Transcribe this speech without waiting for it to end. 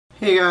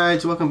Hey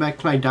guys, welcome back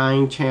to my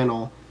dying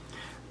channel.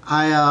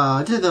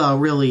 I did a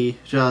really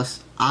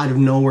just out of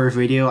nowhere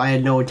video. I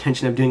had no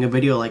intention of doing a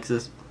video like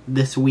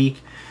this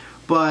week,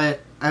 but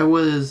I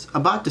was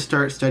about to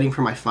start studying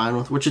for my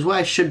finals, which is what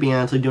I should be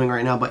honestly doing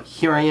right now, but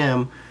here I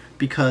am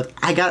because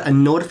I got a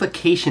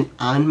notification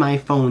on my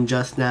phone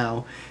just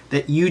now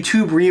that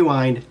YouTube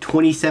Rewind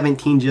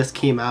 2017 just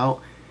came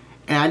out,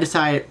 and I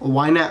decided,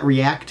 why not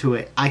react to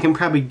it? I can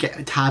probably get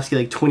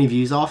like 20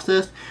 views off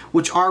this,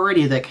 which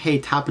already is like, hey,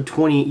 top of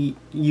 20,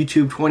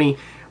 YouTube 20.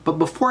 But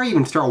before I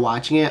even start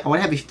watching it, I want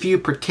to have a few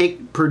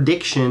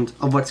predictions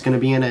of what's going to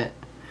be in it.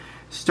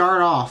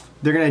 Start off,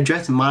 they're going to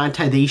address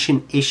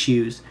monetization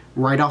issues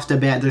right off the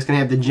bat. They're going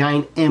to have the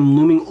giant M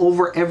looming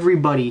over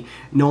everybody,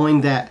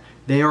 knowing that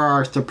they are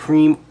our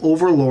supreme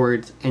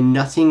overlords and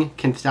nothing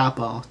can stop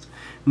us.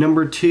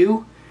 Number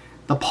two,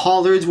 the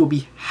Pollards will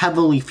be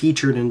heavily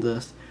featured in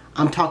this.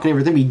 I'm talking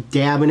they're going to be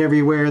dabbing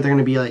everywhere. They're going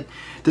to be like,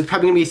 there's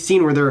probably going to be a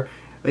scene where they're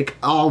like,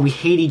 oh, we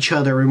hate each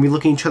other, and we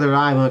look at each other in the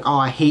eye, and we're like, oh,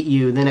 I hate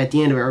you. And then at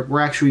the end of it,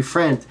 we're actually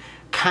friends.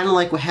 Kind of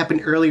like what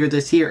happened earlier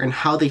this year and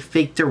how they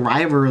faked their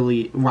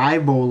rivalry.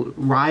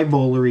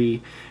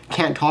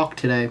 Can't talk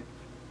today.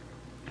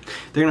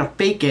 They're going to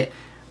fake it.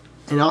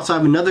 And also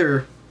have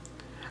another,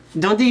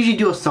 don't they usually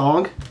do a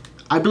song?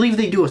 I believe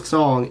they do a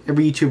song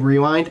every YouTube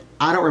Rewind.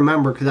 I don't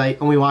remember because I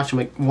only watched them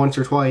like once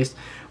or twice.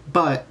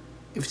 But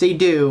if they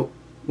do,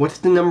 what's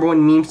the #1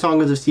 meme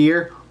song of this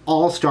year?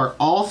 All Star.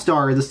 All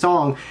Star, the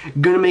song,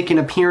 gonna make an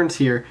appearance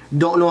here.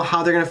 Don't know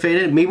how they're gonna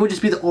fit it. Maybe it'll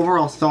just be the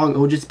overall song.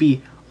 It'll just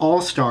be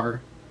All Star.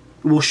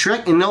 Will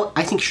Shrek, and no,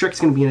 I think Shrek's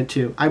gonna be in it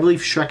too. I believe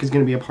Shrek is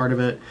gonna be a part of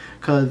it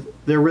because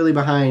they're really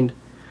behind.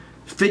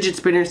 Fidget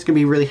Spinner's gonna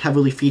be really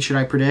heavily featured,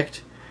 I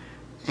predict.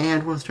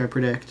 And what else do I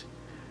predict?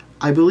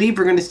 I believe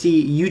we're gonna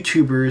see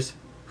YouTubers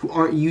who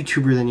aren't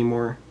YouTubers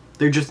anymore.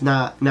 They're just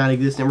not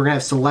existent. We're gonna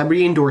have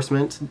celebrity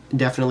endorsements,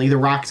 definitely. The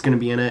Rock's gonna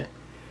be in it.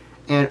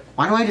 And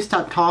why don't I just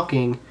stop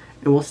talking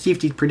and we'll see if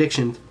these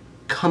predictions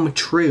come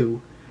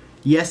true.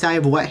 Yes, I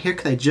have wet hair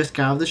because I just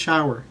got out of the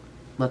shower.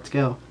 Let's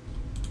go.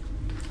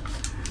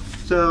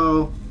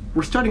 So,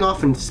 we're starting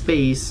off in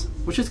space,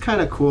 which is kind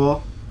of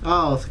cool.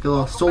 Oh, it's like a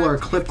little solar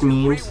eclipse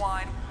memes.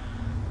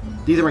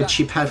 These are my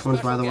cheap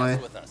headphones, by the way.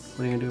 What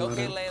are you going to do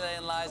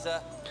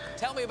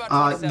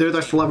about it? They're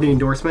their celebrity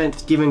endorsement.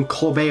 Stephen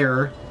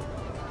Colbert.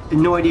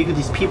 No idea who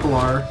these people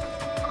are.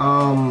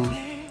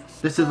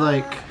 This is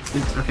like,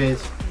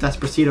 it's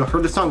Despacito.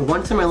 Heard the song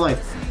once in my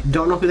life.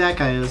 Don't know who that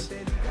guy is.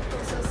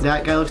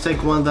 That guy looks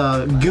like one of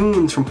the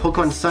goons from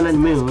Pokemon Sun and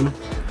Moon.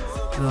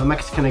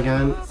 Mexican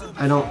again.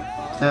 I don't,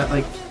 that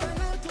like,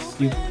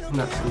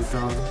 not Snoop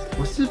Dogg.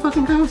 What's this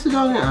fucking guy with the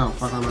dog? I don't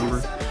fucking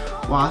remember.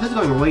 Wow, this is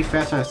going way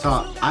faster than I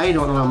saw. I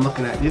don't know what I'm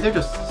looking at. These are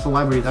just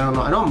celebrities. I don't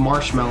know. I know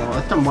Marshmallow.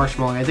 That's not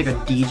Marshmallow. I think a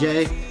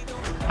DJ.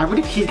 I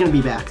predict he's gonna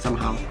be back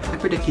somehow. I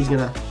predict he's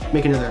gonna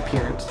make another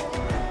appearance.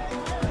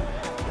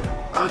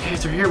 Okay,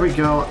 so here we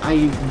go.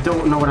 I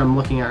don't know what I'm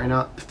looking at right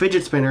now.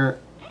 Fidget Spinner,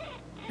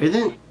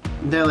 isn't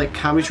that like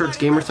Comedy Shorts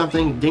game or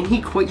something? Didn't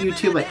he quit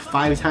YouTube like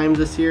 5 times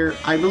this year?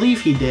 I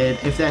believe he did,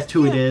 if that's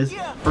who it is.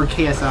 Or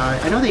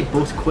KSI. I know they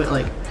both quit,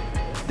 like,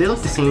 they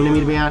look the same to me,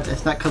 to be honest.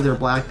 It's not because they're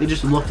black, they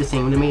just look the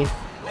same to me.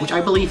 Which I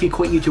believe he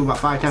quit YouTube about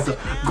 5 times. So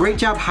great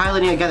job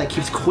highlighting a guy that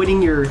keeps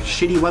quitting your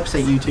shitty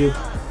website, YouTube.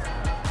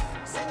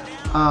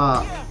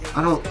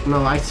 I don't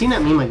know. I've seen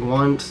that meme like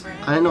once.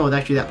 I didn't know it was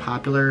actually that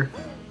popular.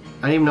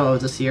 I didn't even know it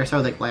was this year. I saw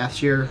it like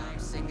last year.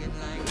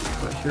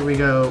 But here we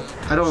go.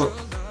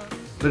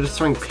 They're just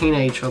throwing paint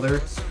at each other.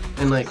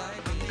 And like,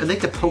 I think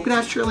the polka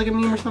dot shirt like a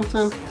meme or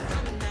something?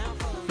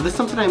 Is this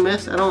something I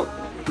missed? I don't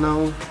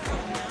know.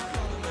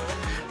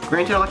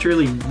 Granted, I watch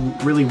really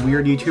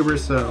weird YouTubers,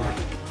 so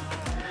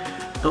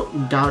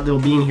don't doubt they'll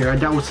be in here. I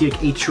doubt we'll see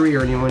like A-Tree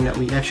or anyone that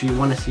we actually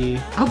want to see.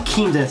 I hope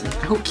Keem's in this.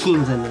 I hope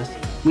Keem's in this.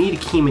 We need a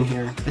Keem in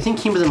here. I think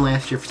Keem was in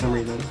last year for some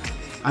reason.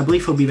 I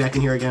believe he'll be back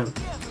in here again.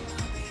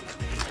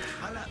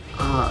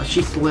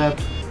 She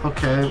slipped.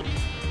 Okay.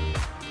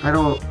 I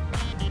don't.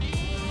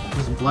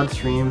 This is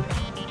Bloodstream.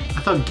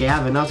 I thought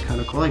Gavin, that was kind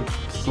of cool. I like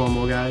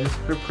slow-mo guys.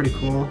 They're pretty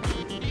cool.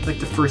 Like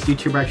the first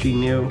YouTuber I actually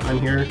knew on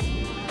here.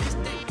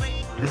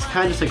 It's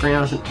kind of just like right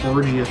now it's an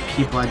orgy of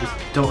people I just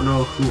don't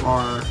know who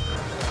are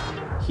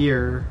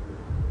here.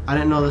 I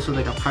didn't know this was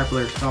like a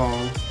popular song.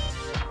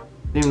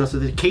 I didn't even know this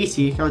was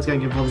Casey. I always gotta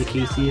give love to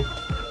Casey.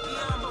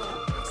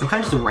 I'm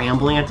kind of just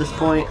rambling at this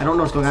point. I don't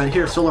know what's going on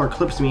here. Solar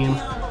eclipse meme.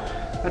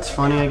 That's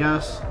funny, I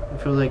guess.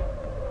 It feels like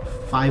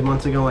 5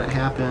 months ago when it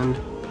happened.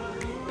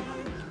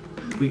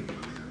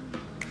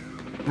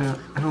 I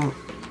don't.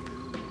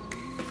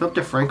 Philip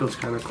DeFranco's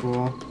kind of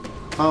cool.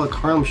 Oh, the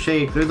Harlem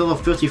Shake. There's a little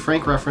Filthy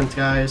Frank reference,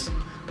 guys.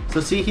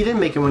 So see, he didn't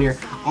make it 1 year.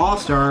 All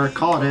Star,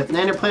 called it. And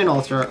they're playing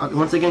All Star.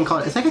 Once again,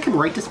 called it. It's like I can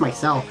write this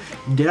myself.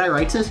 Did I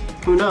write this?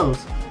 Who knows?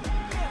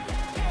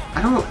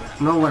 I don't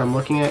know what I'm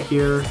looking at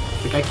here.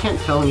 Like, I can't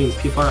tell any of these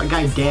people are. A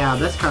guy Dab,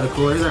 that's kind of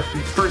cool. Here's our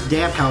first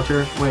Dab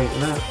counter. Wait,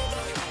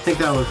 I think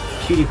that was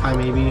PewDiePie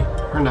maybe.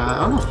 Or not.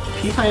 I don't know.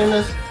 Is PewDiePie in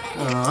this? I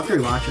don't know. I'll have to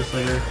rewatch this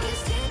later.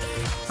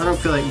 I don't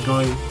feel like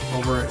going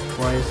over it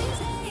twice,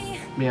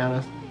 to be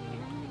honest.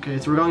 Okay,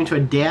 so we're going to a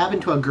dab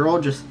into a girl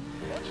just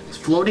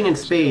floating in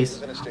space.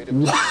 What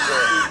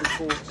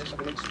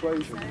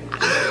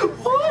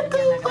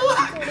the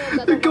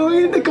fuck? They're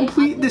going into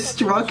complete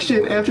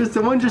destruction after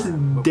someone just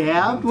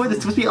dabbed? What,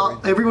 it's supposed to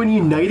be everyone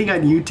uniting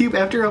on YouTube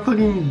after a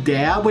fucking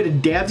dab? When a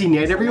dabs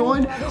unite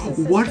everyone?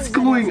 What's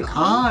going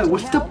on?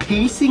 What's the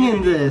pacing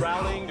in this?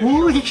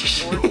 Holy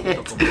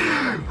shit.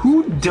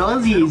 Who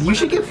does these? You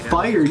should get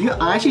fired. You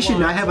actually should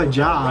not have a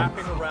job.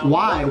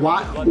 Why?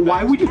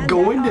 Why would you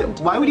go into,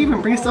 why would you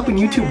even bring this up in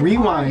YouTube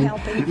Rewind?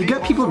 You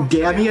got people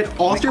dabbing at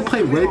All-Star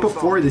Play right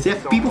before this. You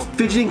have people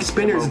fidgeting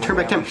spinners and turn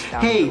back time.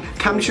 Hey,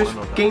 Comedy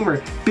Gamer,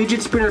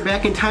 fidget spinner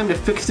back in time to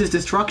fix this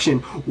destruction.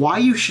 Why are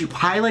you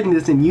highlighting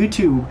this in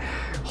YouTube?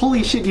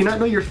 Holy shit, do you not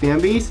know your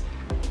fan base?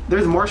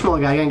 There's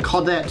Marshmallow Guy getting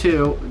called that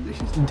too.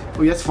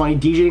 Oh, that's funny.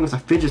 DJing with a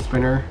fidget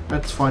spinner.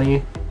 That's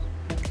funny.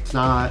 It's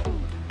not.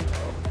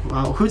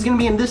 Wow, who's gonna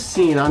be in this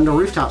scene on the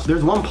rooftop?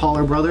 There's one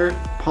Pauler brother.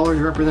 Pauler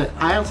to represent.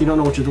 I honestly don't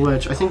know which is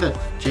which. I think that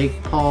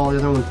Jake Paul, the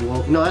other one's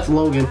Logan. No, that's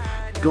Logan.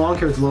 Long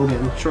hair is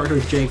Logan. Short hair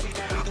is Jake.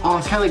 Oh,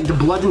 it's kind of like the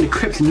Bloods and the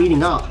Crips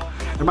meeting up.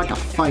 They're about to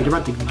fight. They're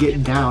about to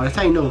get down. That's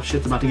how you know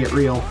shit's about to get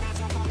real.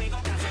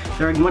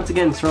 They're once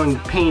again throwing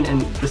pain in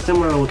the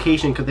similar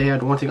location because they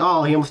had one thing.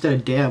 Oh, he almost did a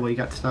dab, but he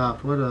got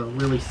stopped. What a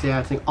really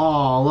sad thing.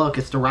 Oh, look,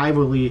 it's the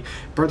rivalry,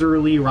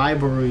 brotherly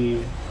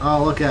rivalry.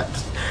 Oh, look at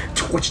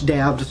Twitch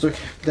dab. Just look at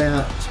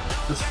that.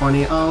 That's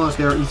funny. Oh, look,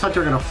 you thought they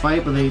were gonna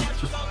fight, but they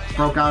just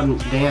broke out and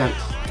danced.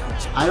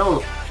 I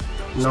don't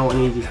know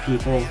any of these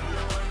people.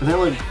 Are they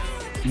like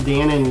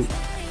Dan and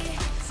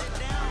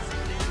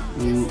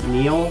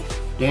Neil?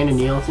 Dan and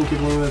Neil, I think his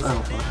name is. I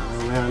don't fucking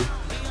know, man.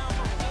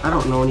 I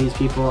don't know any of these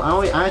people.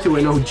 I actually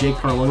wouldn't know who Jake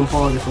Paul or Logan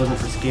Paul if it wasn't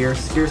for Scarce.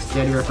 Scarce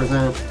Daddy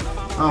represent.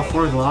 Oh,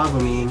 Forrest Lava,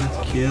 I mean,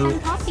 that's cute.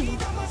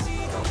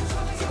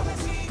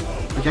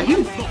 Okay,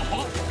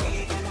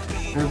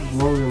 there's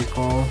Logan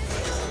Paul.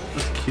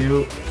 That's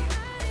cute.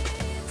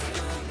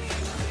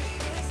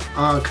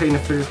 Cutting a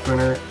fidget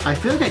spinner. I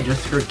feel like I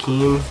just heard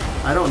Keem.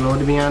 I don't know,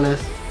 to be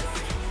honest.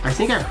 I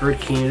think I've heard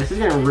Keem. This is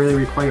gonna really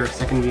require a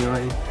second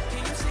viewing.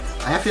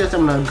 After this,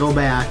 I'm gonna go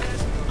back.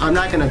 I'm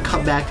not gonna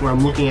cut back to where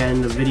I'm looking at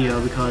in the video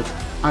because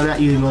I'm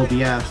not using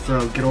OBS,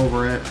 so get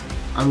over it.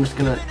 I'm just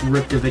gonna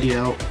rip the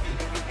video.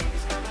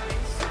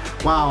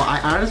 Wow,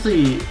 I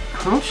honestly,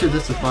 how much is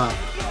this left?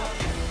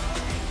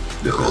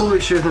 Holy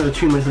shit, there's another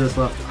 2 minutes of this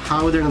left.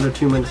 How is there another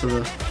 2 minutes of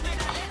this?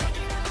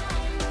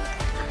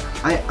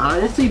 I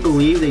honestly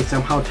believe they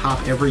somehow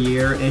top every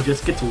year and it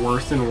just gets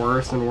worse and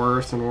worse and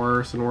worse and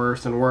worse and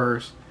worse and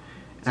worse.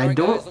 And I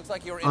don't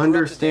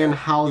understand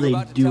how they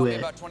do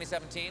it.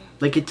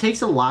 Like, it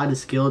takes a lot of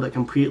skill to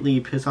completely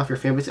piss off your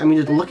fan base. I mean,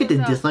 just look at the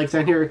dislikes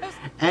on here.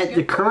 At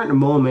the current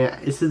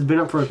moment, this has been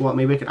up for like, what,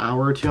 maybe like an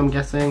hour or two, I'm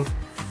guessing.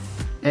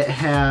 It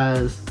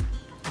has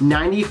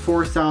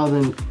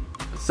 94,000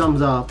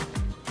 thumbs up,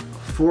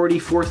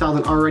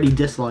 44,000 already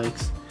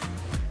dislikes.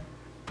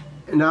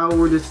 And now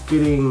we're just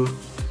getting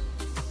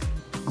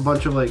a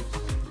bunch of like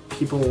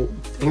people,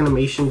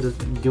 animations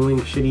just doing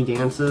shitty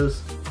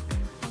dances.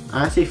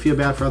 I honestly feel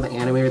bad for all the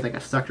animators that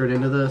got suckered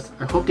into this.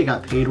 I hope they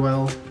got paid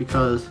well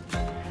because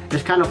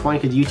it's kind of funny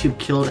because YouTube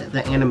killed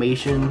the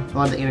animation. A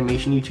lot of the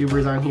animation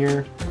YouTubers on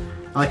here.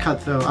 I like how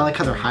they're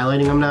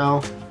highlighting them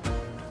now.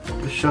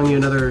 Just showing you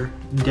another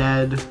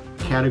dead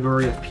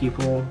category of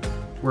people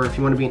where if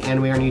you want to be an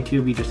animator on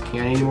YouTube, you just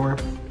can't anymore.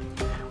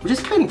 Which is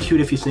kind of cute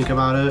if you think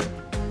about it.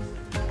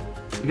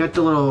 You got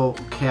the little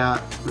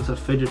cat with a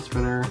fidget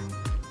spinner.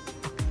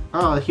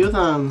 Oh, he was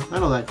on, I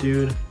know that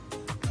dude.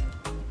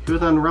 He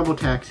was on Rebel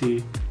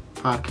Taxi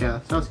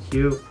podcast. That was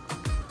cute.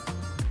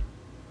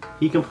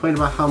 He complained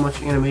about how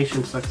much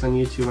animation sucks on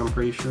YouTube, I'm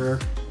pretty sure.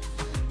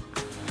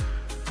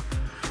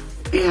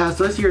 Yeah,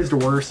 so this year's the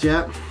worst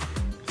yet.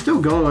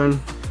 Still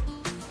going.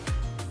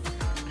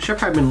 Should have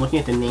probably been looking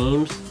at the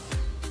names,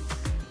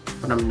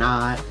 but I'm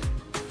not.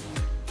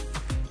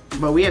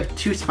 But we have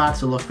 2 spots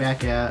to look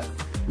back at.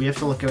 We have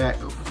to look back.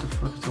 Oh, what the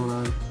fuck is going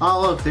on?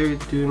 Oh, look, they're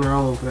doing their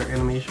own for their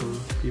animation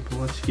people.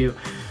 That's cute.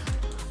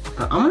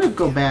 I'm gonna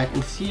go back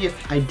and see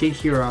if I did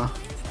hear a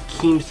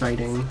Keem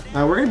sighting.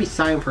 We're gonna be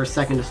silent for a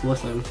second, just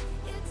listen.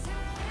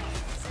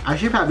 I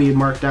should probably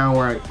mark down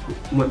where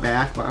I went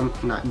back, but I'm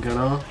not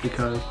gonna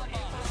because.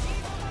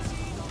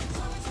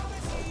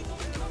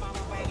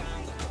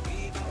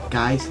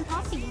 Guys,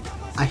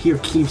 I hear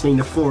Keem saying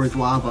the floor is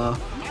lava.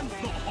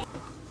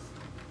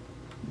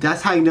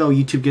 That's how you know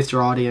YouTube gets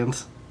your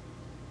audience.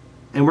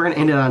 And we're gonna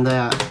end it on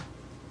that.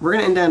 We're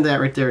gonna end it on that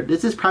right there.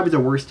 This is probably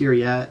the worst year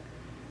yet.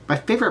 My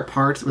favorite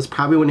parts was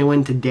probably when they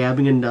went into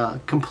dabbing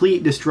and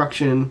complete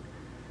destruction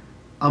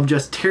of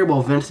just terrible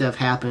events that have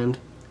happened.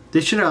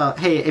 They should have,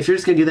 hey, if you're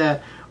just gonna do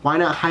that, why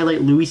not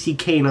highlight Louis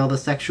C.K. and all the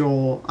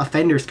sexual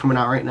offenders coming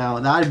out right now?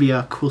 That would be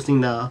a cool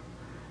thing to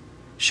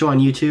show on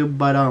YouTube.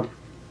 But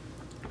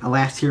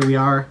alas, here we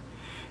are.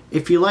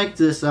 If you like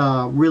this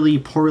really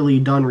poorly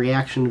done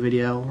reaction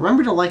video,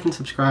 remember to like and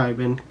subscribe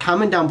and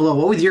comment down below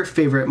what was your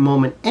favorite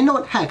moment. And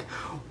no, heck,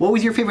 what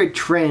was your favorite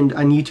trend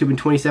on YouTube in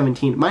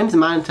 2017? Mine's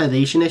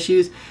monetization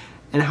issues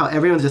and how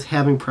everyone's just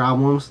having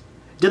problems.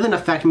 doesn't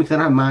affect me because I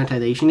don't have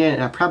monetization yet,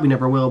 and I probably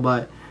never will,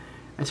 but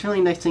it's a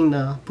really nice thing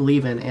to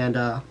believe in, and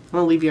I'm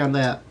going to leave you on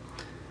that.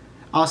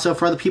 Also,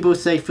 for other people who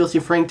say Filthy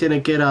Frank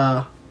didn't get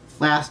a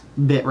last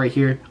bit right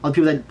here, all the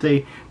people that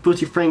say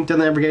Filthy Frank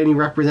doesn't ever get any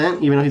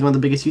represent, even though he's one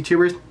of the biggest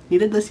YouTubers, he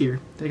did this year.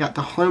 They got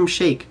the Harlem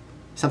Shake,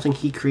 something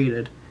he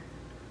created.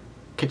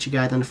 Catch you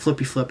guys on the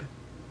flippy flip.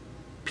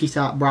 Peace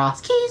out,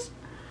 bros. Keys.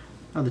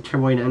 Oh, the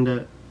terrible way to end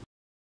it.